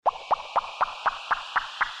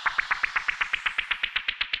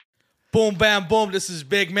Boom, bam, boom. This is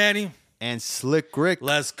Big Manny. And Slick Rick.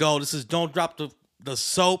 Let's go. This is Don't Drop the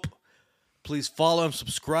Soap. Please follow and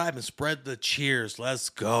subscribe and spread the cheers. Let's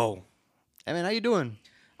go. Hey, man, how you doing?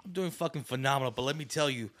 I'm doing fucking phenomenal, but let me tell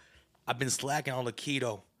you, I've been slacking on the keto. You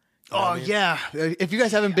know Oh, yeah. If you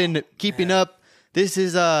guys haven't been keeping up, this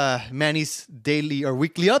is Manny's daily or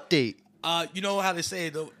weekly update. You know how they say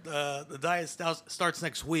the diet starts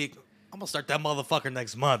next week. I'm going to start that motherfucker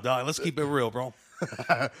next month, dog. Let's keep it real, bro.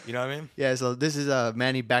 You know what I mean? Yeah, so this is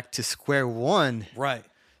Manny back to square one. Right.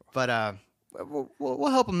 But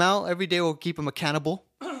we'll help him out. Every day we'll keep him accountable.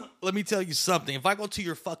 Let me tell you something. If I go to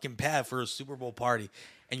your fucking pad for a Super Bowl party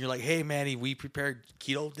and you're like, hey, Manny, we prepared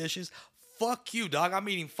keto dishes, fuck you, dog. I'm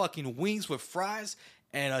eating fucking wings with fries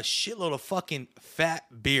and a shitload of fucking fat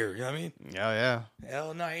beer. You know what I mean? Yeah.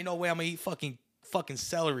 Hell no, ain't no way I'm gonna eat fucking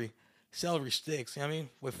celery sticks. You know what I mean?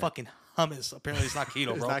 With fucking hummus. Apparently it's not keto,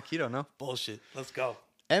 bro. It's not keto, no. Bullshit. Let's go.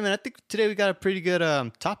 Hey, man, I think today we got a pretty good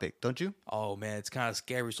topic, don't you? Oh man, it's kind of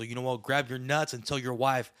scary. So you know what? Grab your nuts and tell your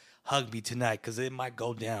wife hug me tonight, because it might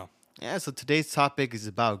go down. Yeah, so today's topic is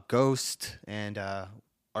about ghosts and our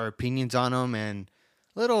opinions on them and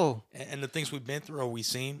little And the things we've been through or we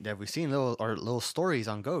seen. that we've seen little stories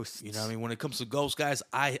on ghosts. You know what I mean? When it comes to ghosts, guys,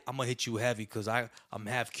 I'm going to hit you heavy because I'm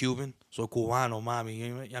half Cuban. Soy cubano, mami. You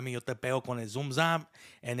know what I mean? Yo te pego con el zoom zam.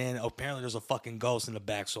 And then apparently there's a fucking ghost in the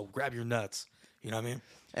back. So grab your nuts. You know what I mean?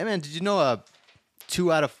 Hey, man, did you know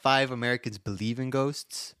 2 out of 5 Americans believe in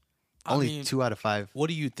ghosts? Only 2 out of 5. What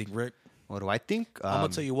do you think, Rick? What do I think? I'm going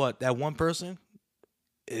to tell you what. That one person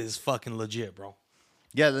is fucking legit, bro.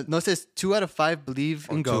 Yeah, no, it says 2 out of 5 believe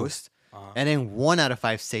in 2. ghosts. And then 1 out of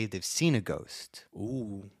 5 say they've seen a ghost.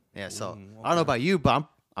 Ooh. Yeah, so okay. I don't know about you, but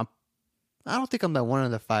I don't think I'm that 1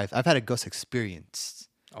 out of 5. I've had a ghost experience.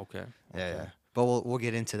 Okay. Yeah. But we'll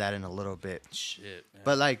get into that in a little bit. Shit, man.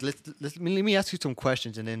 But like, let me ask you some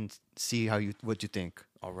questions and then see what you think.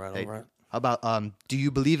 All right, Like, all right. How about do you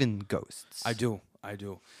believe in ghosts? I do.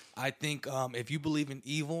 I think if you believe in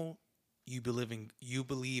evil, you believe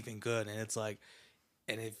in good, and it's like,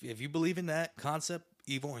 and if you believe in that concept,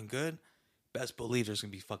 evil and good, best believe there's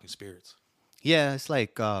gonna be fucking spirits. Yeah, it's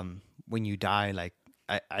like when you die, like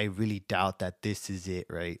I really doubt that this is it,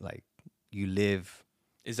 right? Like you live.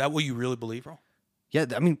 Is that what you really believe, bro? Yeah,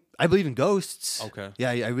 I mean, I believe in ghosts. Okay.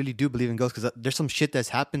 Yeah, I really do believe in ghosts because there's some shit that's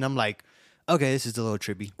happened. I'm like, okay, this is a little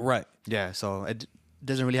trippy. Right. Yeah, so it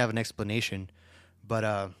doesn't really have an explanation. But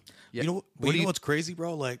yeah. You know what's crazy,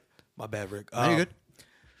 bro? Like, my bad, Rick. No, you're good.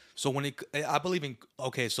 So I believe in,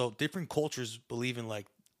 okay, so different cultures believe in like,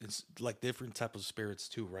 it's like different type of spirits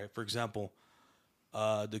too, right? For example,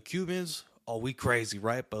 the Cubans, we crazy,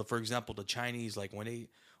 right? But for example, the Chinese, like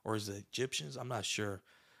or is it Egyptians? I'm not sure.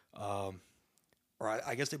 Or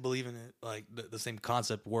I guess they believe in it, like the same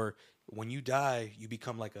concept where when you die, you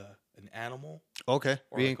become like an animal. Okay.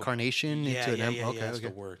 Or Reincarnation into an animal. Okay, that's okay.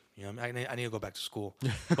 the word. You know, I need to go back to school.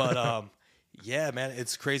 But yeah, man,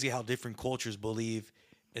 it's crazy how different cultures believe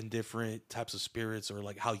in different types of spirits, or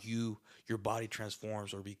like how your body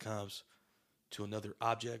transforms or becomes to another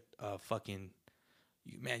object.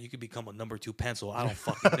 You could become a number 2 pencil. I don't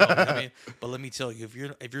fucking know. You know what I mean? But let me tell you,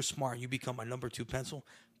 if you're smart and you become my number 2 pencil,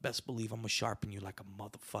 best believe I'm gonna sharpen you like a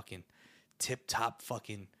motherfucking tip top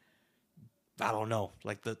fucking, I don't know,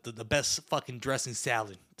 like the best fucking dressing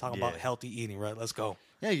salad. Talking about healthy eating, right? Let's go.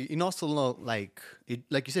 Yeah, you also know, like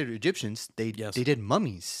you said, Egyptians, they did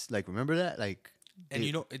mummies. Like, remember that? Like, And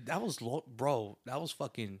that was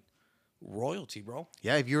fucking royalty, bro.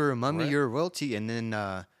 yeah, if you were a mummy, Right. you're a royalty, and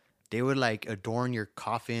then they would like adorn your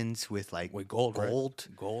coffins with like Gold, right? gold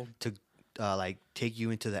to like take you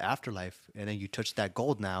into the afterlife, and then you touch that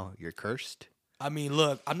gold, now you're cursed. I mean,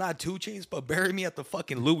 look, I'm not 2 Chainz, but bury me at the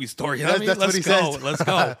fucking Louis store. You know what I mean? That's what Let's he go. says. Let's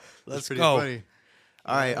go. Let's Pretty go. funny.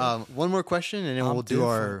 All right, one more question, and then I'm we'll do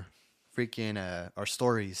different. our freaking our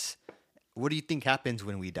stories. What do you think happens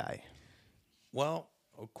when we die? Well,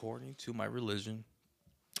 according to my religion,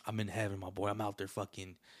 I'm in heaven, my boy. I'm out there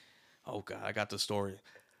fucking. Oh God, I got the story.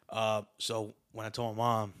 So when I told my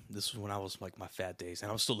mom, this was when I was like my fat days,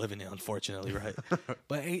 and I'm still living it, unfortunately, right?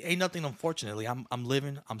 But ain't nothing, unfortunately. I'm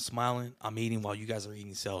living, I'm smiling, I'm eating while you guys are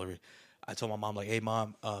eating celery. I told my mom, like, hey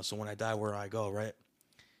mom, so when I die, where do I go, right?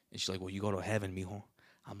 And she's like, well, you go to heaven, mijo.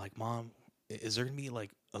 I'm like, mom, is there gonna be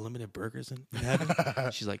like unlimited burgers in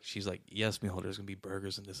heaven? she's like, yes, mijo, there's gonna be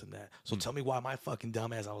burgers and this and that. So tell me why my fucking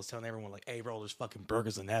dumbass, I was telling everyone like, hey bro, there's fucking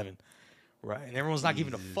burgers in heaven. Right, and everyone's not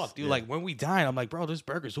giving a fuck, dude. Yeah. Like when we die, I'm like, bro, there's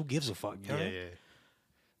burgers. Who gives a fuck? You know?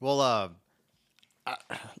 Well,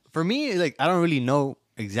 for me, like I don't really know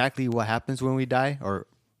exactly what happens when we die, or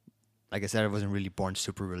like I said, I wasn't really born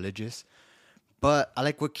super religious. But I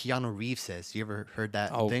like what Keanu Reeves says. You ever heard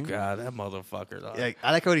that Oh thing? God, that motherfucker. Dog. Like,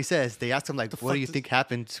 I like what he says. They ask him like, "What do you think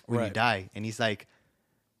happens when you Right. die?" And he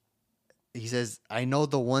says, "I know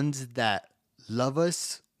the ones that love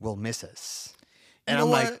us will miss us." And You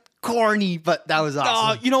know I'm like, what? corny, but that was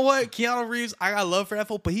awesome. You know what? Keanu Reeves, I got love for that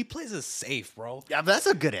fool, but he plays it safe, bro. Yeah, but that's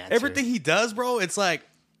a good answer. Everything he does, bro, it's like,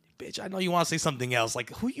 bitch, I know you want to say something else.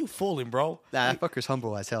 Like, who you fooling, bro? That fucker's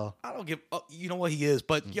humble as hell. I don't give. You know what he is,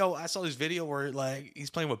 but yo, I saw this video where like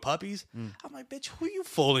he's playing with puppies. I'm like, bitch, who you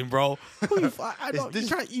fooling, bro? Who you? I don't.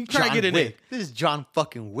 You try to get in Wick. it. This is John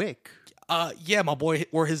fucking Wick. Yeah, my boy,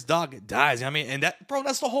 where his dog dies. I mean, and that, bro,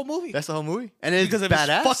 that's the whole movie. That's the whole movie, and it's Because of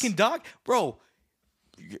badass. his fucking dog, bro.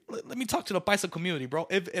 Let me talk to the Paisa community, bro.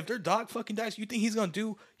 If their dog fucking dies, you think he's gonna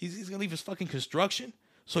do? He's gonna leave his fucking construction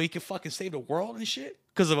so he can fucking save the world and shit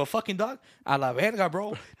because of a fucking dog? A la verga,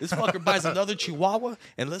 bro. This fucker buys another chihuahua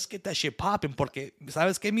and let's get that shit popping porque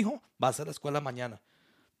sabes qué, mijo, va a ser la escuela mañana.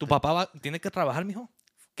 Tu papá tiene que trabajar, mijo.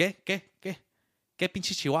 ¿Qué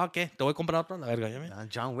pinche chihuahua? ¿Qué? Te voy a comprar otro a la verga, ya me.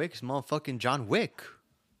 John Wick is motherfucking John Wick.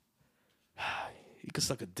 You can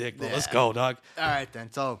suck a dick, bro. Let's go, dog. All right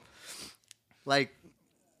then. So, like,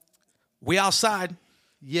 We outside.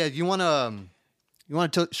 yeah, you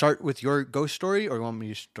want to start with your ghost story, or you want me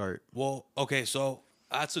to start? Well, okay, so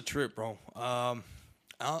that's a trip, bro. I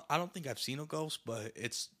don't think I've seen a ghost, but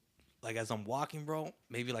it's like as I'm walking, bro,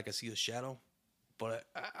 maybe like I see a shadow, but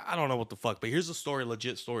I don't know what the fuck. But here's a story,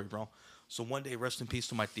 legit story, bro. So one day, rest in peace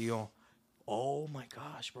to my tío. Oh my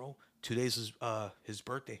gosh, bro. 2 days is his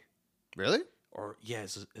birthday. Really? Or yeah,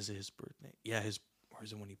 is it his birthday? Yeah, or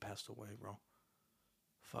is it when he passed away, bro?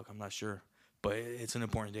 Fuck, I'm not sure. But it's an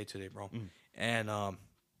important day today, bro. And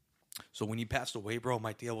so when he passed away, bro,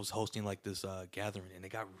 my tia was hosting like this gathering, and it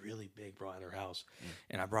got really big, bro, at her house.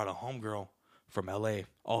 And I brought a homegirl from LA,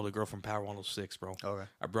 the girl from Power 106, bro. Okay.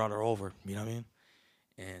 I brought her over, you know what I mean?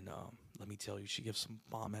 And let me tell you, she gives some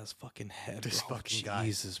bomb ass fucking head, This bro. fucking guy.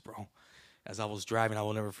 Jesus, bro. As I was driving, I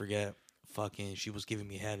will never forget. Fucking, she was giving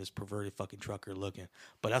me head, this perverted fucking trucker looking.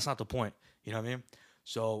 But that's not the point, you know what I mean?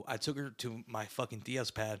 So I took her to my fucking tia's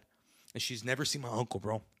pad, and she's never seen my uncle,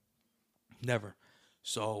 bro. Never.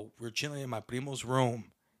 So we're chilling in my primo's room,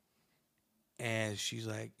 and she's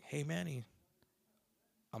like, "Hey, Manny."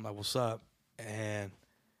 I'm like, "What's up?" And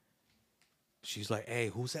she's like, "Hey,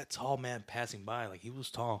 who's that tall man passing by?" Like, he was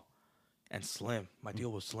tall and slim. My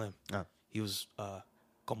deal was slim. Oh. He was,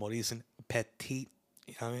 como dicen, petite.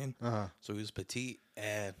 You know what I mean? Uh-huh. So he was petite,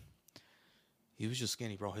 and he was just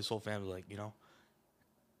skinny, bro. His whole family, like, you know.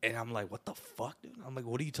 And I'm like, what the fuck, dude? I'm like,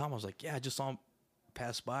 what are you talking about? I was like, yeah, I just saw him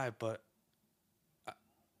pass by, but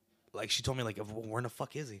like, she told me, like, where the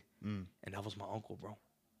fuck is he? And that was my uncle, bro.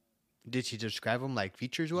 Did she describe him like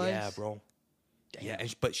features wise? Yeah, bro. Damn. Yeah,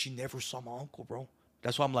 but she never saw my uncle, bro.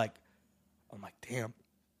 That's why I'm like, damn.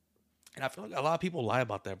 And I feel like a lot of people lie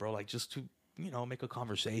about that, bro. Like, just to, you know, make a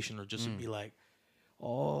conversation or just to be like,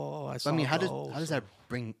 oh, I saw. I mean, a how ghost,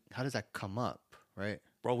 does that come up, right?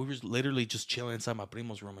 Bro, we were literally just chilling inside my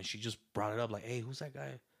primo's room, and she just brought it up, like, hey, who's that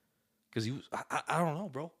guy? Because he was, I don't know,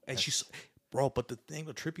 bro. And she's, bro, but the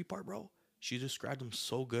trippy part, bro, she described him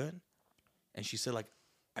so good. And she said, like,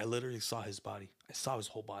 I literally saw his body. I saw his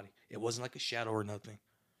whole body. It wasn't like a shadow or nothing.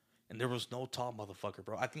 And there was no tall motherfucker,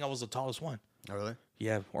 bro. I think I was the tallest one. Oh, really?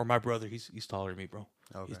 Yeah, or my brother, he's taller than me, bro.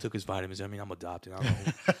 Okay. He took his vitamins. I mean, I'm adopted. I don't know.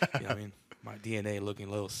 You know what I mean? My DNA looking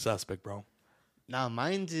a little suspect, bro. Now,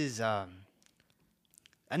 mine's is I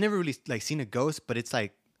never really like seen a ghost, but it's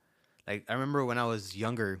like I remember when I was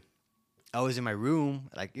younger, I was in my room,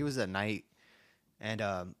 like it was at night, and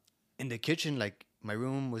in the kitchen, like my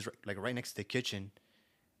room was like right next to the kitchen,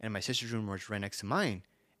 and my sister's room was right next to mine,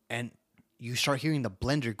 and you start hearing the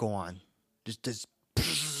blender go on, just.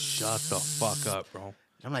 Shut the fuck up, bro.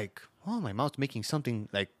 I'm like, oh, my mom's making something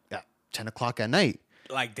like at 10 o'clock at night.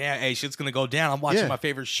 Like, damn, hey, shit's gonna go down. I'm watching Yeah. my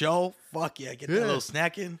favorite show. Fuck yeah, get that Yeah. little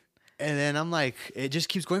snack in. And then I'm like, it just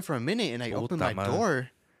keeps going for a minute, and I open my madre. door,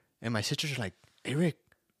 and my sister's like, hey, Rick,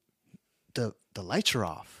 the lights are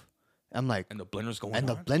off. I'm like, And the blender's going and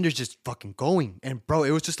the on. blender's just fucking going. And bro,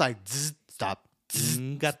 it was just like, zzz, stop. zzz.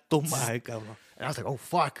 Gato madre, cabrón. And I was like, oh,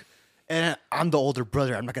 fuck. And I'm the older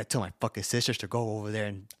brother. I'm not going to tell my fucking sisters to go over there.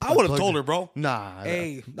 And I would have unplug told the- her, bro. Nah.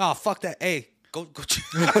 Hey, nah, fuck that. Hey, go.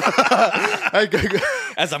 I go-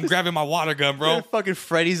 As I'm grabbing my water gun, bro. fucking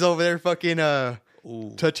Freddy's over there fucking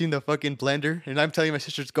Ooh. touching the fucking blender. And I'm telling my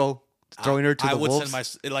sisters to go, throwing her to I the would wolves.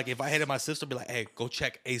 send my, like, if I hated my sister, I'd be like, hey, go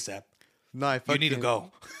check ASAP. No, I You need to fucking-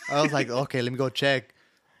 go. I was like, okay, let me go check.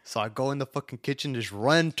 So I go in the fucking kitchen, just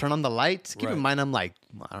run, turn on the lights. Keep Right. in mind, I'm like,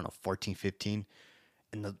 I don't know, 14, 15.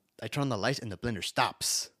 And I turn on the lights and the blender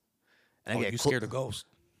stops. And Oh, I get you clo- scared of ghosts.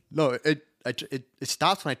 No, it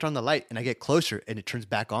stops when I turn the light and I get closer and it turns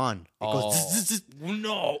back on. It goes. Zzz, zzz, zzz.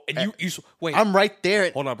 No, and wait. I'm right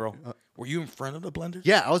there. Hold on, bro. Were you in front of the blender?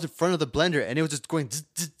 Yeah, I was in front of the blender and it was just going. Zzz,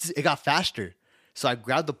 zzz, zzz. It got faster. So I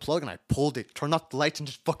grabbed the plug and I pulled it, turned off the lights, and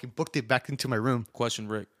just fucking booked it back into my room. Question,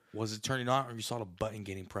 Rick. Was it turning on or you saw the button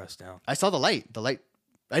getting pressed down? I saw the light. The light.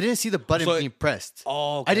 I didn't see the button So being pressed.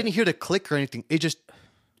 Oh, okay. I didn't hear the click or anything. It just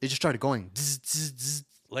started going. Zzz, zzz, zzz.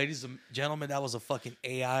 Ladies and gentlemen, that was a fucking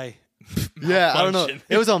AI. Yeah, I don't know. malfunction.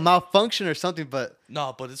 It was a malfunction or something, but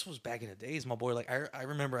No, but this was back in the days, my boy. Like I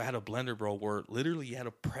remember I had a blender, bro, where literally you had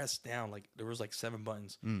to press down. Like there was like 7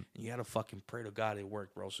 buttons. And you had to fucking pray to God it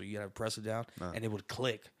worked, bro. So you had to press it down and it would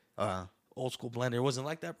click. Old school blender. It wasn't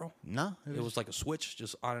like that, bro. no. It was like a switch,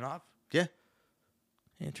 just on and off. Yeah.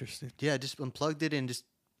 Interesting. Yeah, just unplugged it and just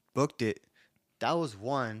booked it. That was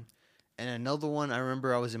one. And another one, I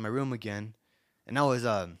remember I was in my room again. And I was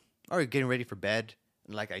already getting ready for bed.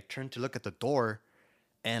 And like I turned to look at the door.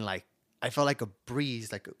 And like I felt like a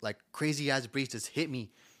breeze, like crazy ass breeze just hit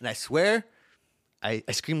me. And I swear, I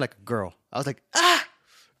screamed like a girl. I was like, ah!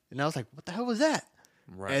 And I was like, what the hell was that?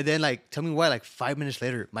 Right. And then like, tell me why, like 5 minutes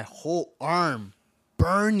later, my whole arm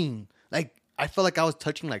burning. Like I felt like I was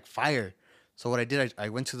touching like fire. So what I did, I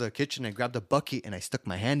went to the kitchen and grabbed a bucket and I stuck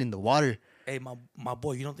my hand in the water. Hey, my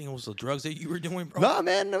boy, you don't think it was the drugs that you were doing, bro? No,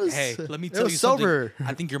 man, it was. Hey, let me it tell was you sober. something.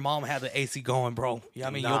 I think your mom had the AC going, bro. You know what I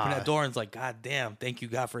mean? You open Nah. that door and it's like, God damn, thank you,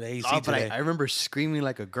 God, for the AC Oh, but today. I remember screaming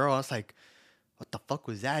like a girl. I was like, what the fuck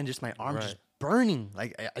was that? And just my arm Right. just burning.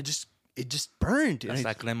 Like it just burned. That's And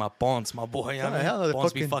like my bones, my boy. You know Oh, what I hell, mean? the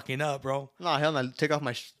Bones be fucking- fucking up, bro. no, hell no. Take off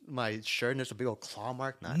my shirt and there's a big old claw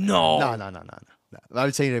mark. Nah, No. No. I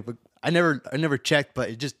would say that I never checked, but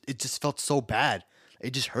it just felt so bad.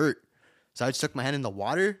 It just hurt. So I just stuck my hand in the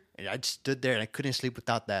water and I just stood there and I couldn't sleep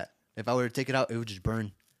without that. If I were to take it out, it would just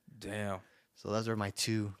burn. Damn. So those are my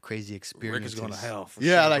two crazy Rick experiences. is going to hell. For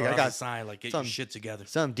Yeah, sure, like, bro. I That's got a sign. Like, get some- your shit together.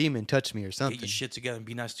 Some demon touched me or Get something. your shit together and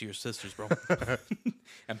be nice to your sisters, bro.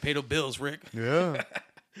 And pay the bills, Rick. Yeah.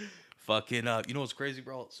 Fucking you know what's crazy,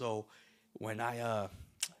 bro? So when I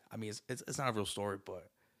mean it's not a real story, but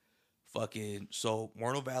fucking so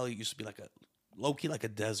Moreno Valley used to be like a low key like a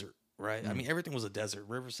desert, right? I mean everything was a desert.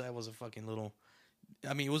 Riverside was a fucking little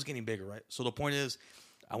I mean it was getting bigger, right? So the point is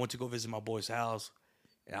I went to go visit my boy's house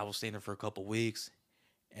and I was staying there for a couple weeks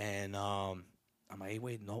and I'm like, hey,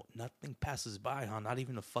 wait, no, nothing passes by, huh? Not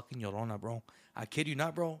even a fucking Llorona, bro. I kid you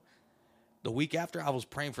not, bro. The week after, I was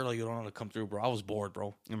praying for the Llorona to come through, bro. I was bored,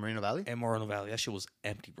 bro. In Moreno Valley? And Moreno Valley, that shit was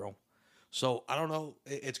empty, bro. So I don't know.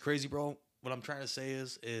 It's crazy, bro. What I'm trying to say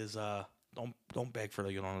is don't beg for the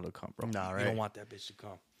Llorona to come, bro. Nah, You right. don't want that bitch to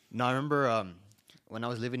come. No, I remember when I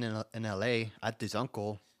was living in LA, I had this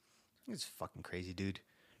uncle. He's fucking crazy, dude.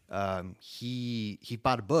 He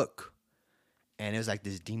bought a book, and it was like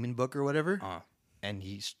this demon book or whatever. And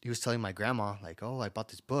he was telling my grandma like, "Oh, I bought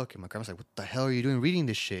this book," and my grandma's like, "What the hell are you doing reading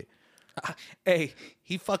this shit?" Hey,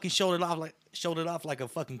 he fucking showed it off like a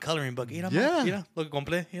fucking coloring book. You know, Yeah. you know, look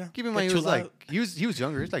complete. You know, Keep in mind, he was like, he was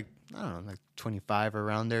younger. He was like, I don't know, like 25 or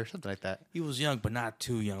around there, something like that. he was young, but not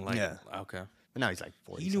too young. Like, Yeah. okay, But now he's like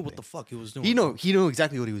 40. he knew what something. the fuck he was doing. He knew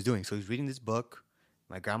exactly what he was doing. So he was reading this book.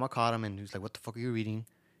 My grandma caught him and he was like, "What the fuck are you reading?"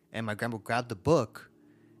 And my grandma grabbed the book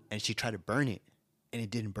and she tried to burn it, and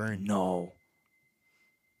it didn't burn. No.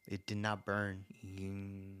 It did not burn.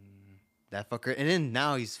 That fucker. And then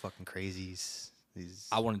now he's fucking crazy. He's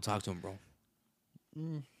I want to talk to him, bro.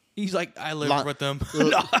 He's like, I live Long- with them.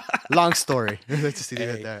 long story. Let's just leave it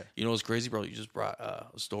Hey, at that. you know what's crazy, bro? You just brought a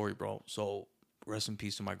story, bro. So rest in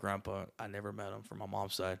peace to my grandpa. I never met him from my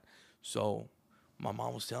mom's side. So my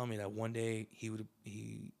mom was telling me that one day he would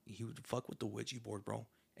fuck with the Ouija board, bro,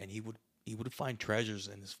 and he would find treasures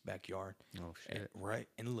in his backyard. Oh shit! And, right?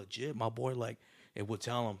 And legit, my boy, like, it would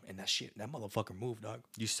tell him, and that motherfucker moved, dog.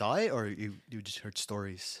 You saw it or you just heard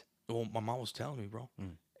stories? Well, my mom was telling me, bro,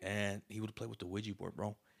 and he would play with the Ouija board,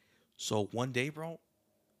 bro. So one day, bro,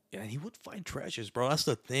 and he would find treasures, bro. That's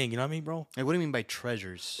the thing, you know what I mean, bro? Like, what do you mean by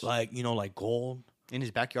treasures? Like, you know, like gold, In his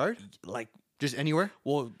backyard? like, Just anywhere?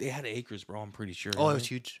 well, they had acres, bro. I'm pretty sure. you Oh, know it what was I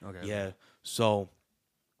huge. Okay. mean? Yeah. So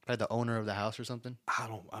Probably the owner of the house or something. I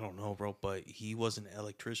don't know, bro. But he was an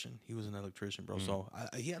electrician. He was an electrician, bro. So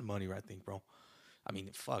he had money, I think, bro. I mean,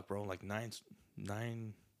 fuck, bro. Like nine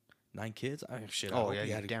kids. Shit. I Oh hope yeah, he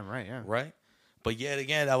yeah, had damn right, yeah. right. But yet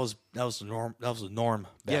again, that was the norm. That was the norm.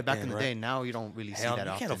 Yeah, back then, in the right? day. Now you don't really see Hell, that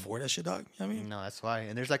you often. can't afford that shit, dog. You know what I mean, No, that's why.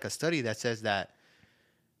 And there's like a study that says that,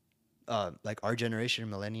 like our generation,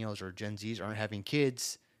 millennials or Gen Zs, aren't having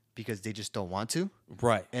kids because they just don't want to.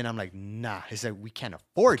 right? And I'm like, nah. It's like we can't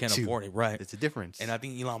afford Can't to. afford it, right? It's a difference. And I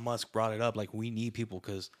think Elon Musk brought it up. Like, we need people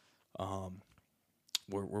because,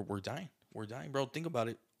 we're dying. We're dying, bro. Think about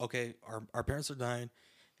it. Okay, our parents are dying,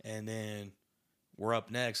 and then we're up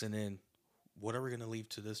next, and then what are we gonna leave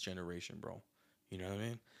to this generation, bro? You know what I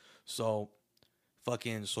mean? So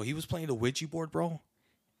so he was playing the Ouija board, bro.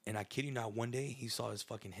 And I kid you not, one day he saw his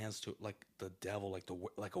fucking hands to like the devil,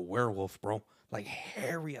 like a werewolf, bro, like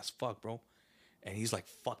hairy as fuck, bro. And he's like,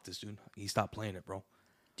 "Fuck this, dude." He stopped playing it, bro.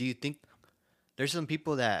 Do you think there's some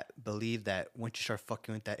people that believe that once you start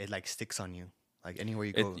fucking with that, it like sticks on you, like anywhere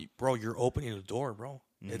you go? Bro, you're opening the door, bro.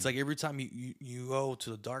 It's like every time you go to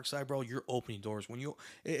the dark side, bro, you're opening doors.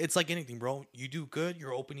 It's like anything, bro. You do good,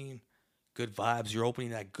 you're opening good vibes. You're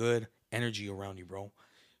opening that good energy around you, bro.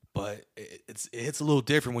 But it's a little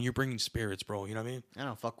different when you're bringing spirits, bro. You know what I mean? I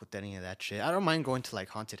don't fuck with any of that shit. I don't mind going to like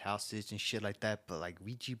haunted houses and shit like that, but like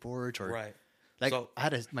Ouija boards or Right. like So I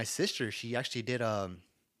had my sister. She actually did I think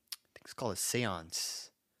it's called a séance,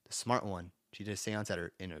 the smart one. She did a séance at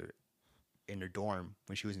her in her dorm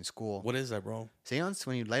when she was in school. what is that, bro? Séance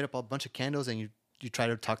when you light up a bunch of candles and you try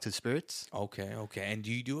to talk to the spirits. Okay. And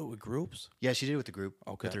do you do it with groups? Yeah, she did it with the group.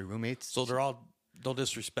 Okay. With her roommates. So they're all, no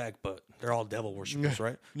disrespect, but they're all devil worshippers,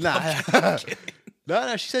 right? Nah.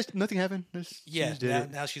 No, she says nothing happened. She Yeah. just did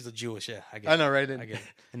it. Now she's a Jewish. Yeah, I get I it. know, right? I get it.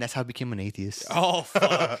 And that's how I became an atheist. Oh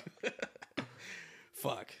fuck.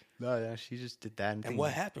 Fuck. No, yeah, she just did that. And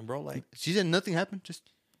what happened, bro? Like, She said nothing happened. Just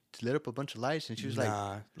lit up a bunch of lights, and she was like,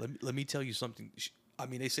 nah. Let me tell you something. I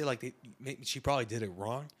mean, they say like she probably did it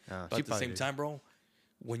wrong, Oh, but she at the probably same did. time, bro,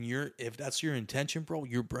 if that's your intention, bro,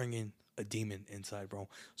 you're bringing a demon inside, bro.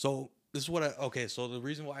 So this is okay. So the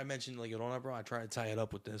reason why I mentioned La Llorona, bro, I try to tie it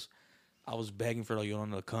up with this. I was begging for La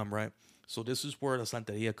Llorona to come, right? So this is where the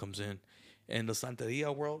Santeria comes in the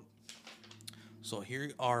Santeria world. So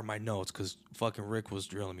here are my notes because fucking Rick was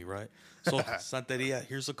drilling me, right? So Santeria,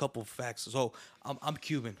 here's a couple facts. So I'm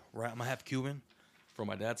Cuban, right? I'm gonna have Cuban from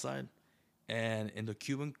my dad's side, and in the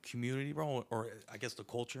Cuban community, bro, or I guess the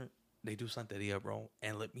culture, they do Santeria, bro.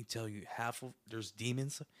 And let me tell you, there's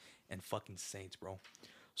demons and fucking saints, bro.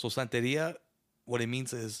 So Santeria, what it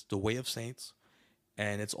means is the way of saints,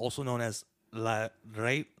 and it's also known as la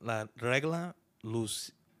regla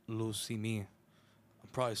lucimi. I'm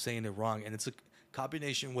probably saying it wrong, and it's a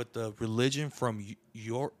combination with the religion from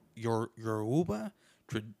your Yoruba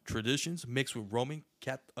traditions mixed with Roman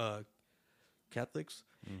Catholics.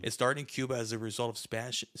 It started in Cuba as a result of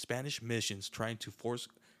Spanish missions trying to force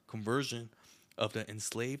conversion of the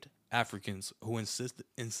enslaved Africans who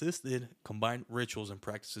insisted combined rituals and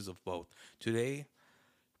practices of both. Today,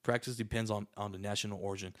 practice depends on the national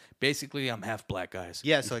origin. Basically, I'm half black, guys.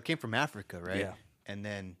 yeah. So it came from Africa, right? Yeah. And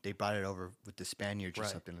then they brought it over with the Spaniards or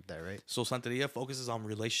Right. something like that, right? So Santeria focuses on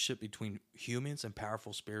relationship between humans and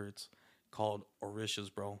powerful spirits called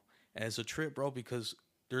Orishas, bro. And it's a trip, bro, because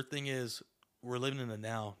their thing is we're living in the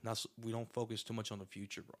now. We don't focus too much on the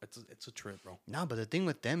future, bro. It's a trip, bro. No, but the thing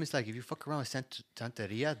with them is like if you fuck around with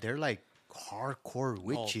Santeria, they're like hardcore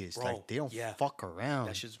witches. bro, Like they don't yeah. fuck around.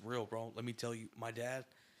 That shit's real, bro. Let me tell you, my dad,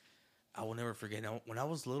 I will never forget. Now, when I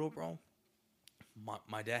was little, bro,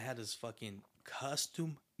 my dad had this fucking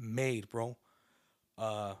custom made, bro,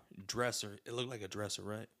 dresser. It looked like a dresser,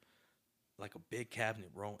 right? Like a big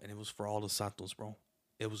cabinet, bro. And it was for all the santos, bro.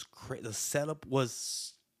 It was the setup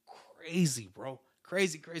was crazy, bro.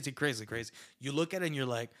 Crazy. You look at it and you're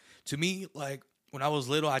like, to me, like when I was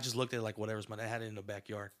little, I just looked at it like whatever's my dad had it in the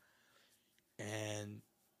backyard.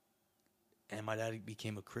 And my dad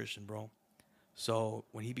became a Christian, bro. So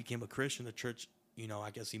when he became a Christian, the church,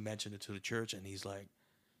 I guess he mentioned it to the church, and he's like,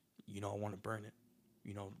 I want to burn it.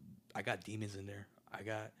 I got demons in there. I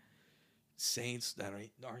got saints that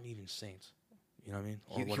aren't even saints. You know what I mean?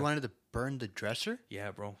 Or He whatever. wanted to burn the dresser.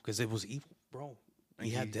 Yeah, bro, because it was evil, bro. He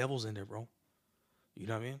And had he- devils in there, bro. You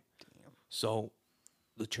know what I mean? So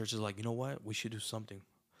the church is like, you know what? We should do something.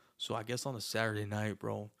 So I guess on a Saturday night,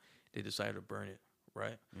 bro, they decided to burn it,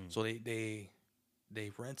 right? So they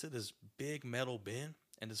rented this big metal bin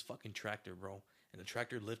and this fucking tractor, bro. And the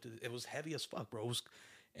tractor lifted it. It was heavy as fuck, bro.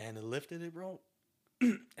 And it lifted it, bro.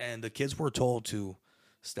 And the kids were told to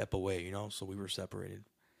step away, so we were separated.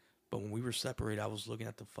 But when we were separated, I was looking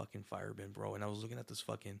at the fucking fire bin, bro, and I was looking at this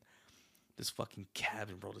fucking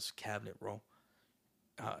cabin, bro. This cabinet, bro.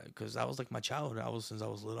 Because that was like my childhood. Since I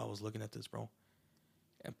was little, I was looking at this, bro.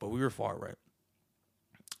 But we were far, right?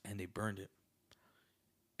 And they burned it.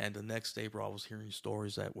 And the next day, bro, I was hearing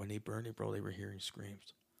stories that when they burned it, bro, they were hearing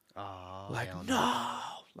screams. Oh, Like, hell no.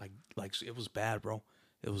 Like it was bad, bro.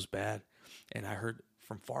 It was bad. And I heard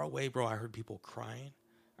from far away, bro, I heard people crying.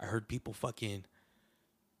 I heard people fucking,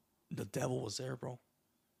 the devil was there, bro.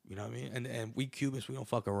 You know what I mean? And we Cubans, we don't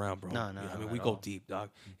fuck around, bro. No, You know no, what I mean? not We at go all. deep, dog.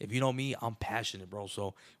 If you know me, I'm passionate, bro.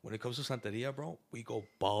 So when it comes to Santeria, bro, we go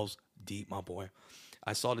balls deep, my boy.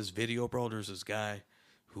 I saw this video, bro. There's this guy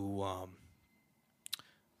who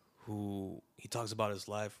he talks about his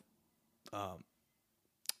life.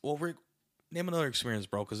 Well, Rick, name another experience,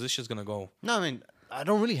 bro, because this shit's gonna go No, I mean, I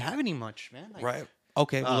don't really have any much, man. Like, right.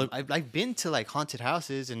 Okay, well, I've been to like haunted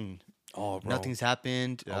houses and oh, bro, nothing's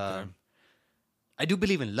happened. Okay. I do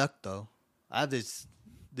believe in luck though. I have this,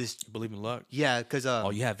 you believe in luck. yeah, because Oh,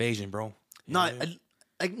 you have Asian, bro. You not know what I mean?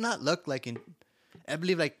 like not luck, like in, I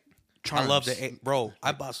believe like charms. I love the bro.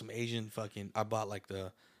 I bought some Asian fucking. I bought like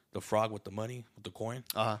the frog with the money with the coin.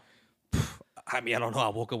 Uh-huh. I mean, I don't know. I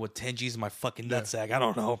woke up with 10 G's in my fucking nutsack. I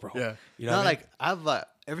don't know, bro. Yeah, You know no, what I mean? like I've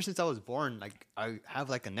ever since I was born, like I have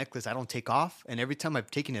like a necklace I don't take off, and every time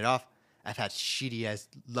I've taken it off, I've had shitty ass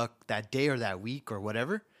luck that day or that week or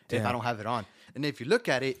whatever if I Damn. don't have it on. And if you look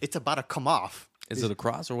at it, it's about to come off. Is it a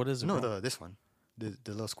cross or what is it? No, bro? this one, the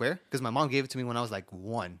little square, because my mom gave it to me when I was like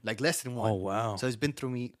one, like less than one. Oh, wow. So it's been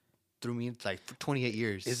through me like for 28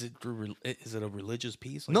 years. Is it is it a religious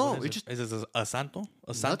piece? Like, No, what it just- is it a santo?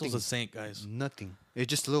 A santo's Nothing. a saint, guys. Nothing. It's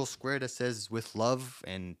just a little square that says "with love"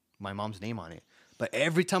 and my mom's name on it. But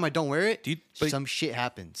every time I don't wear it, but- some shit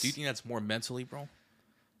happens. Do you think that's more mentally, bro?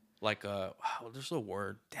 Like there's a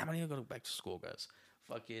word. Damn, I need to go back to school, guys.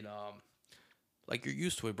 Fucking like you're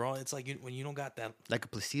used to it, bro. It's like when you don't got that. Like a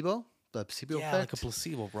placebo? The placebo Yeah, effect? like a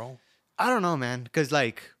placebo, bro. I don't know, man. Because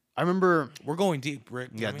like I remember, We're going deep, Rick.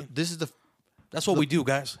 You know yeah, what I mean? this is That's what we do,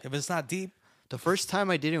 guys. If it's not deep, the first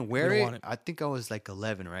time I didn't wear don't it, want it. I think I was like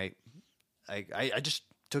 11, right? Like I just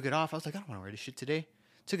took it off. I was like, I don't want to wear this shit today.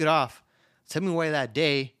 Took it off. Took me away that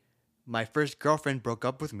day. My first girlfriend broke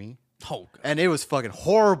up with me, oh, God. and it was fucking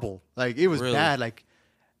horrible. Like it was Really? bad. Like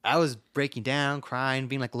I was breaking down, crying,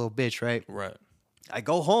 being like a little bitch, right? Right. I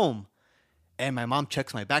go home, and my mom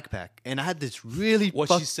checks my backpack, and I had this really What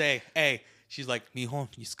she say? Hey, she's like, mijo,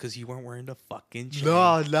 it's because you weren't wearing the fucking chain.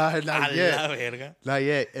 not I yet. love it. Not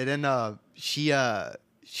yet. And then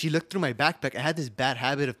she looked through my backpack. I had this bad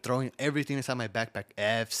habit of throwing everything inside my backpack.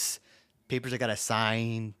 F's, papers I gotta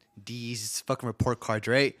sign, D's, fucking report cards,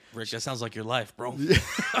 right? Rick, that sounds like your life, bro.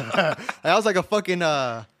 I was like a fucking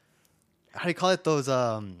how do you call it? Those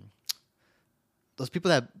people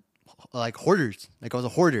that like hoarders. Like I was a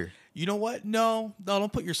hoarder. You know what? No,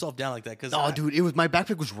 don't put yourself down like that. Cause Oh, dude, it was my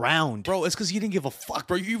backpack was round. bro, it's because you didn't give a fuck,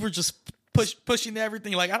 bro. You were just pushing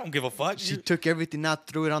everything. Like I don't give a fuck. She took everything out,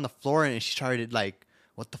 threw it on the floor, and she started like,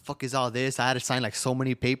 "What the fuck is all this?" I had to sign like so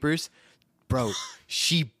many papers, bro.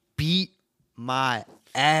 She beat my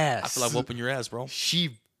ass. I feel like whooping your ass, bro.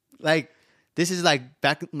 She like this is like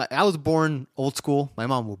I was born old school. My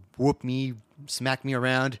mom would whoop me, smack me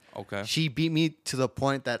around. Okay. She beat me to the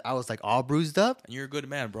point that I was like all bruised up. And you're a good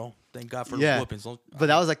man, bro. Thank God for the Yeah, whoopings. but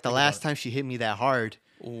that was like the Think last about time she hit me that hard.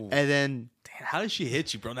 Ooh. And then Damn, how did she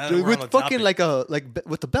hit you, bro? Now that we're on with the fucking topic.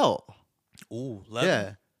 with the belt. Ooh,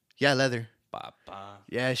 leather. Yeah, leather. Ba-ba.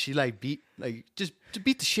 Yeah, she like beat just to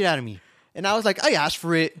beat the shit out of me, and I was like, I asked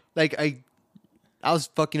for it. Like I was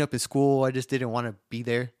fucking up in school. I just didn't want to be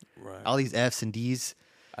there. Right. All these F's and D's,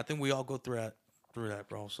 I think we all go through that,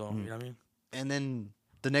 bro. So you know what I mean. and then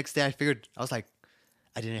the next day I figured I was like,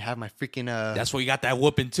 I didn't have my freaking That's why you got that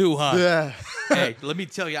whooping too, huh? yeah. Hey, let me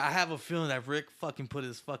tell you, I have a feeling that Rick fucking put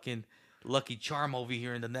his fucking Lucky Charm over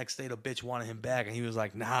here, and the next day the bitch wanted him back, and he was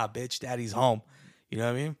like, "Nah, bitch, daddy's home." You know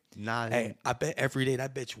what I mean? Nah, Hey, I bet every day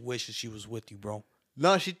that bitch wishes she was with you, bro.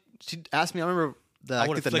 no, she asked me. I remember I I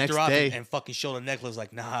would think have the flicked next her off day. and fucking showed the necklace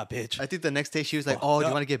like, "Nah, bitch." I think the next day she was like, Fucked "Oh, do you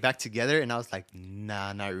up. want to get back together?" And I was like,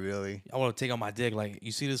 "Nah, not really." I want to take on my dick. Like,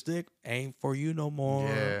 you see this dick? Ain't for you no more.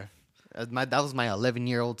 Yeah, that was my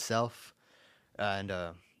 11-year-old self, and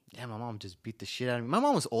yeah, my mom just beat the shit out of me. My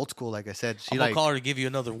mom was old school, like I said. She I'm like gonna call her to give you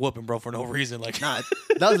another whooping, bro, for no reason. Like, nah,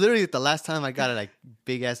 that was literally the last time I got a like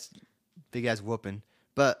big ass whooping.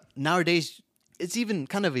 But nowadays, it's even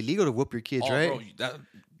kind of illegal to whoop your kids, oh, right? bro,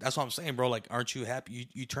 that's what I'm saying, bro. Like, aren't you happy?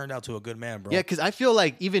 You turned out to a good man, bro. Yeah, because I feel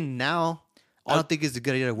like even now, I don't think it's a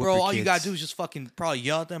good idea to whoop Bro, your all kids. you gotta do is just fucking probably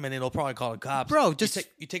yell at them, and then they'll probably call the cops. Bro, just-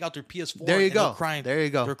 you take out their PS4. There you and they're go. Crying. There you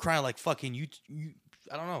go. They're crying like fucking you.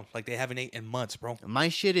 I don't know, like they haven't ate in months, bro. My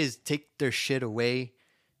shit is take their shit away,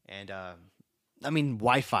 and I mean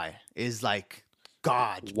Wi-Fi is like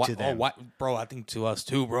God to them. Bro, I think to us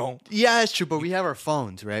too, bro. Yeah, it's true, but we have our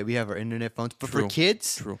phones, right? We have our internet phones. But True. for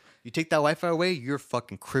kids, True. you take that Wi-Fi away, you're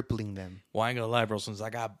fucking crippling them. Well, I ain't gonna lie, bro. Since I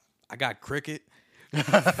got cricket,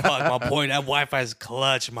 fuck my boy. That Wi-Fi is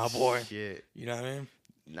clutch, my boy. Shit. You know what I mean?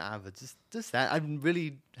 Nah, but just that. I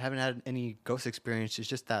really haven't had any ghost experience. It's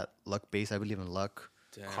just that luck base. I believe in luck,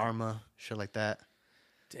 Damn. karma, shit like that.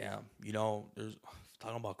 Damn. There's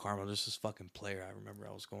talking about karma. There's this fucking player. I remember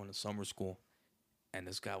I was going to summer school, and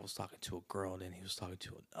this guy was talking to a girl, and then he was talking to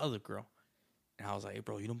another girl, and I was like, "Hey,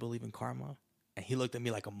 bro, you don't believe in karma?" And he looked at me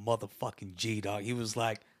like a motherfucking G, dog. He was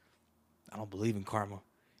like, "I don't believe in karma."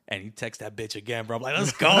 And he texted that bitch again, bro. I'm like,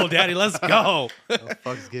 "Let's go, daddy, let's go."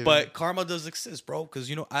 Fuck's given. But karma does exist, bro. Because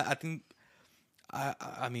I think,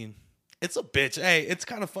 I mean, it's a bitch. Hey, it's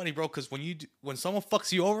kind of funny, bro. Because when someone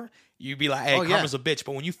fucks you over, you be like, "Hey, karma's a bitch."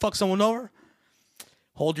 But when you fuck someone over,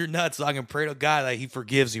 hold your nuts, so I can pray to God that He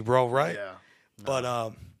forgives you, bro. Right? Yeah.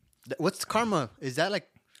 But what's karma? Is that like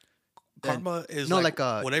karma is no, like,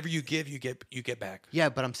 like, whatever you give, you get back. yeah,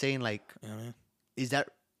 but I'm saying like, You know what I mean? is that?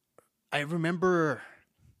 I remember,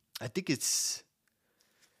 I think it's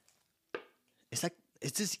like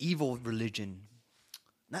it's this evil religion.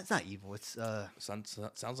 That's not evil. It's Sounds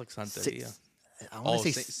like Santeria. I want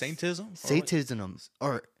to say Saintism. Satanism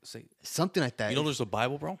or Say, something like that. there's a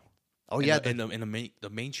Bible, bro. Oh yeah, in the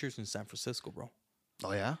main church in San Francisco, bro.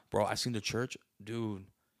 oh yeah. Bro, I seen the church, dude.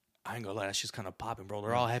 I ain't gonna lie, that shit's kind of popping, bro.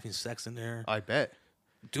 They're all having sex in there, I bet.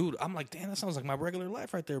 dude. I'm like, damn, that sounds like my regular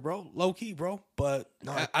life right there, bro. Low key, bro. But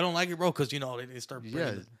No, I don't like it, bro, because they start bringing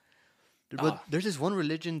Yeah. But there's this one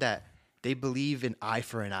religion that they believe in eye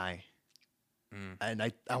for an eye, and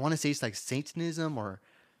I want to say it's like Satanism or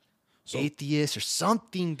atheist or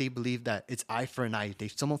something. They believe that it's eye for an eye.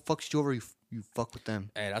 If someone fucks you over, you fuck with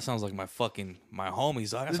them. Hey, that sounds like my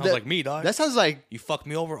homies, dog. That sounds That- like me, dog. That sounds like You fuck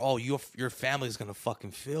me over, oh, your family's gonna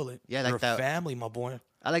fucking feel it. Yeah, like your that- family, my boy.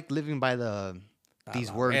 I like living by these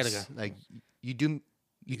la words. verga. Like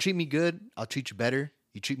you treat me good, I'll treat you better.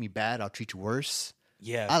 You treat me bad, I'll treat you worse.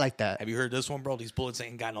 Yeah. I like that. Have you heard this one, bro? These bullets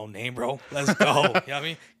ain't got no name, bro. Let's go. You know what I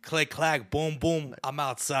mean? Click, clack, boom, boom. I'm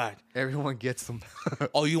outside. Everyone gets them.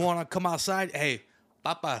 Oh, you want to come outside? Hey,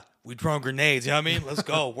 Papa, we throwing grenades. You know what I mean? Let's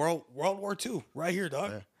go. World War II, right here, dog.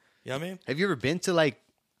 You know what I mean? Have you ever been to like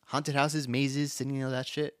haunted houses, mazes, sitting all that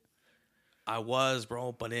shit? I was,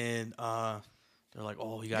 bro, but then they're like,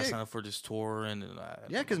 oh, you got to Yeah. sign up for this tour. And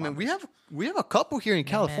Yeah, because man, we have a couple here in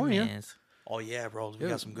California. Oh, yeah, bro. We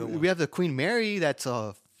got some good ones. We have the Queen Mary that's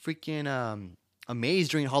a freaking a maze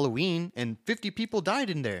during Halloween, and 50 people died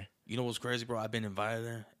in there. You know what's crazy, bro? I've been invited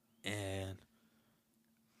there, and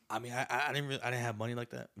I mean, I didn't have money like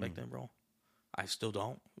that back then, bro. I still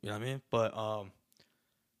don't. You know what I mean? But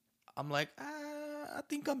I'm like, I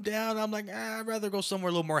think I'm down. I'm like, I'd rather go somewhere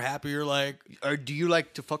a little more happier. Like, Or do you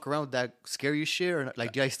like to fuck around with that scary shit, or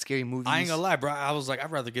like do you like scary movies? I ain't gonna lie, bro. I was like,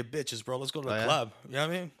 I'd rather get bitches, bro. Let's go to the Oh, yeah? club. You know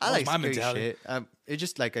what I mean? I That like was my scary mentality. shit. It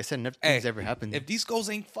just like I said, Hey, nothing's ever happened. If these girls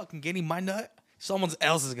ain't fucking getting my nut, someone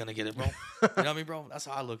else is gonna get it, bro. You know what I mean, bro? That's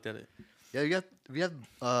how I looked at it. Yeah, we have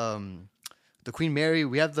the Queen Mary.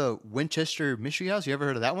 We have the Winchester Mystery House. You ever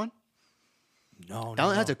heard of that one? No, That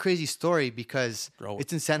one has a crazy story because Bro.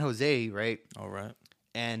 it's in San Jose, right? All right.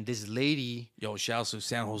 And this lady, Yo, shouts to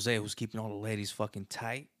San Jose, who's keeping all the ladies fucking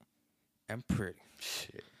tight and pretty.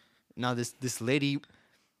 now this lady,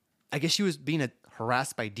 I guess she was being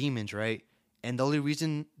harassed by demons, right? And the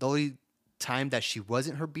only time that she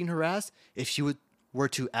wasn't being harassed, if she were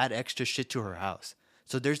to add extra shit to her house.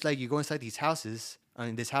 So there's like, you go inside these houses,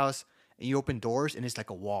 this house, and you open doors and it's like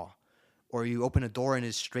a wall, or you open a door and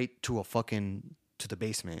it's straight to to the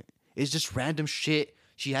basement. It's just random shit.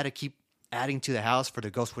 She had to keep adding to the house for the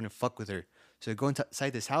ghost wouldn't fuck with her. So they go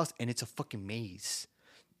inside this house and it's a fucking maze,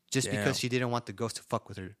 just Damn. because she didn't want the ghost to fuck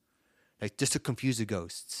with her, like just to confuse the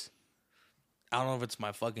ghosts. I don't know if it's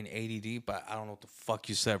my fucking ADD, but I don't know what the fuck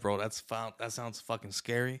you said, bro. That sounds fucking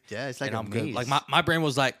scary. Yeah, it's like and a I'm good. maze. Like my brain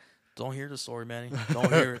was like, don't hear the story, Manny. Don't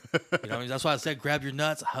hear it. You know what I mean? That's why I said grab your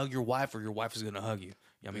nuts, hug your wife, or your wife is gonna hug you. You know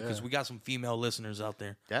what I mean? Because we got some female listeners out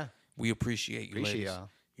there. Yeah, We appreciate you, Appreciate ladies. y'all.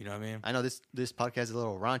 You know what I mean? I know this podcast is a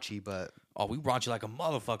little raunchy, but Oh, we raunchy like a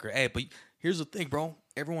motherfucker. Hey, but here's the thing, bro.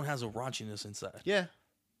 Everyone has a raunchiness inside, yeah,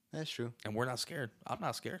 that's true. and we're not scared. I'm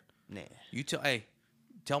not scared. Nah,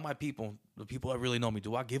 Tell my people, the people that really know me,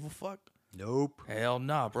 do I give a fuck? nope. Hell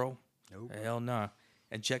nah, bro. Nope. Hell nah.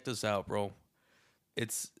 And check this out, bro.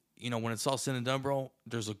 It's, when it's all said and done, bro,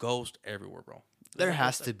 there's a ghost everywhere, bro. There There's a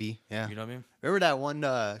has ghost to be. Yeah. You know what I mean? Remember that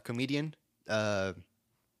one comedian, the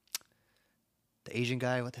Asian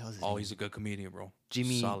guy? What the hell is his Oh, name? he's a good comedian, bro.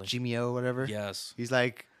 Jimmy Solid. Jimmy O, whatever. Yes. He's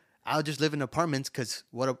like, I'll just live in apartments because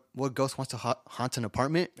what ghost wants to haunt an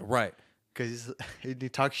apartment? Right. Because he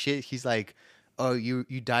talks shit. He's like, oh, you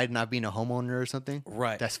died not being a homeowner or something.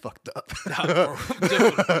 Right. That's fucked up.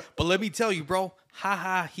 Dude, but let me tell you, bro. Ha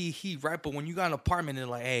ha, he, right? But when you got an apartment and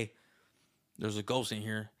like, hey, there's a ghost in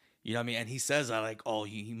here, You know what I mean? And he says that like, oh,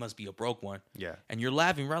 he must be a broke one. Yeah. And you're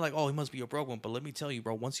laughing, right? Like, oh, he must be a broke one. But let me tell you,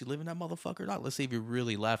 bro, once you live in that motherfucker, dog, let's say if you're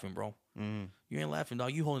really laughing, bro. Mm. You ain't laughing,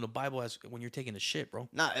 dog. You holding the Bible as when you're taking a shit, bro.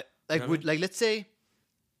 Nah, You like know what I would mean? like let's say,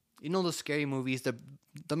 you know those scary movies.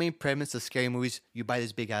 The main premise of scary movies: you buy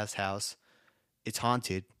this big ass house, it's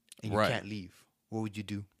haunted, and you Right. can't leave. What would you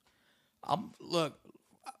do? Look,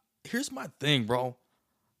 here's my thing, bro.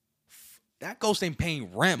 That ghost ain't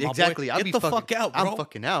paying rent, my Exactly. boy. I'll Get be the fucking, fuck out, bro. I'm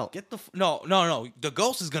fucking out. Get the no. The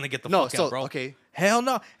ghost is gonna get the No, fuck so out, bro. okay. Hell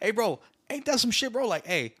no. Hey, bro, ain't that some shit, bro? Like,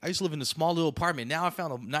 hey, I used to live in a small little apartment. Now I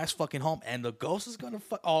found a nice fucking home, and the ghost is gonna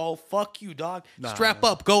fuck. Oh, fuck you, dog. Nah. Strap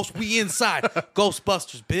up, ghost. We inside.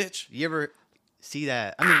 Ghostbusters, bitch. You ever see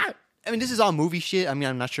that? I mean, this is all movie shit. I mean,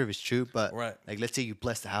 I'm not sure if it's true, but Right. like, let's say you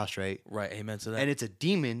bless the house, right? Right. Amen to that. And it's a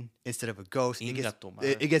demon instead of a ghost. It Inga tu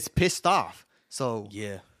it gets pissed off. So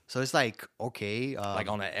yeah, so it's like, okay, like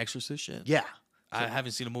on that Exorcist shit. yeah. I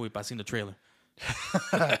haven't seen the movie, but I seen the trailer.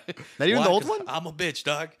 Not even Why? the old 'Cause one. I'm a bitch,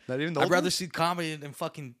 dog. Not even the I'd old rather one? see comedy than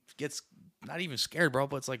fucking gets not even scared, bro.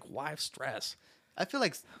 But it's like, why stress? I feel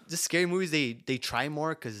like the scary movies they try more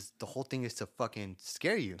because the whole thing is to fucking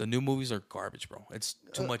scare you. The new movies are garbage, bro. It's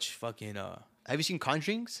too much fucking Have you seen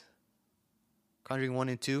Conjurings? Conjuring 1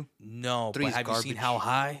 and 2. no. Three But is have you seen garbage. How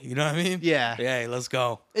High? You know what I mean? Yeah. Yeah. Let's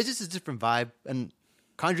go. It's just a different vibe, and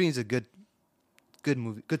Conjuring is a good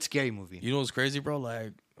movie, good scary movie. You know what's crazy, bro?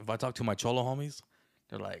 Like if I talk to my cholo homies,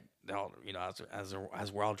 they're like, you know,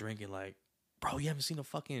 as we're all drinking, like, bro, you haven't seen the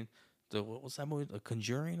fucking what's that movie? The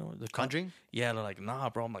Conjuring or the Conjuring? Yeah, they're like, nah,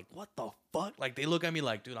 bro. I'm like, what the fuck? Like they look at me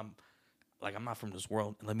like, dude, I'm not from this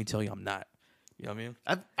world, and let me tell you, I'm not. You know what I mean?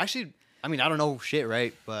 I've actually, I mean, I don't know shit,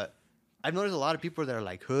 right? But I've noticed a lot of people that are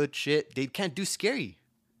like hood shit. They can't do scary.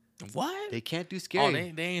 What? They can't do Oh,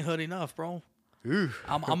 scary. they ain't hood enough, bro. Oof.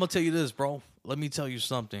 I'm gonna tell you this, bro. Let me tell you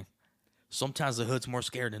something. Sometimes the hood's more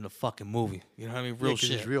scared than the fucking movie. You know what I mean? Real 'cause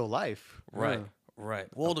shit. It's real life. Right. Yeah. Right.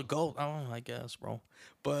 Well, the goat, I guess, bro.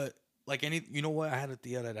 But like you know what? I had a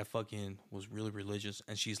Thea that fucking was really religious,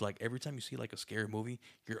 and she's like, every time you see like a scary movie,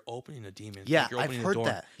 you're opening a demon. Yeah, Like, you're I've opening a heard door.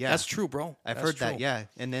 that. Yeah. That's true, bro. I've That's heard that. true. Yeah,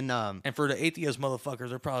 and then And for the atheist motherfuckers,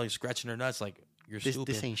 they're probably scratching their nuts like, you're This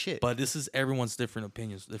stupid. ain't shit. But this is everyone's different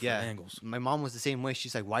opinions, different yeah, angles. my mom was the same way.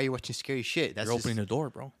 She's like, "Why are you watching scary shit? That's You're just, opening the door,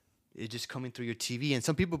 bro. it's just coming through your TV." And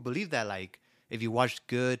some people believe that, like, if you watch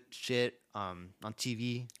good shit on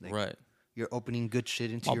TV, like, Right. you're opening good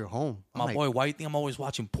shit into your home. I'm My like, boy, why you think I'm always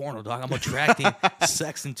watching porno, dog? I'm attracting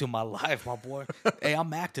sex into my life, my boy. Hey,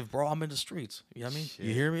 I'm active, bro. I'm in the streets. You know what I mean? You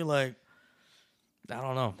Shit. hear me? Like, I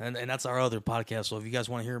don't know. And that's our other podcast. So if you guys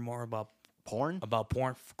want to hear more about porn.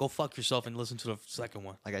 porn, go fuck yourself and listen to the second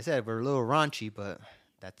one. Like I said, we're a little raunchy, but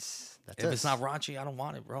that's If us. it's not raunchy, I don't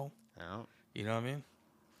want it, bro. No. You know what I mean?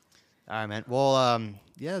 All right, man. Well,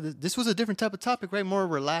 yeah, this was a different type of topic, right? More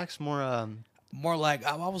relaxed, more More like,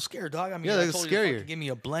 I was scared, dog. I mean, Yeah, I like told you to scarier. fucking give me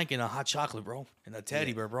a blanket and a hot chocolate, bro. And a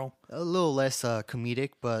teddy bear, bro. a little less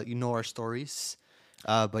comedic, but you know our stories.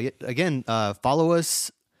 But again, follow us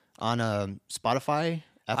on Spotify,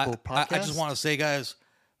 Apple Podcasts. I just want to say, guys,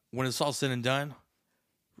 when it's all said and done,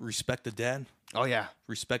 respect the dead. Oh yeah,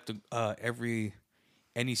 Respect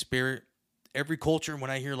any spirit, every culture. When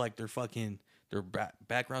I hear like their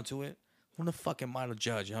background to it, who the fuck am I to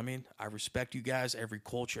judge? You know what I mean? I respect you guys, every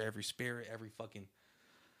culture, every spirit, every fucking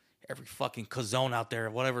kazone out there,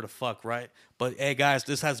 whatever the fuck, right? But hey, guys,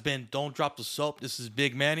 this has been Don't Drop the Soap. This is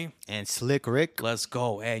Big Manny. and Slick Rick. Let's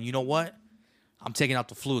go. And you know what? I'm taking out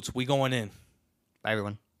the flutes. We going in. Bye,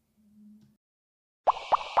 everyone.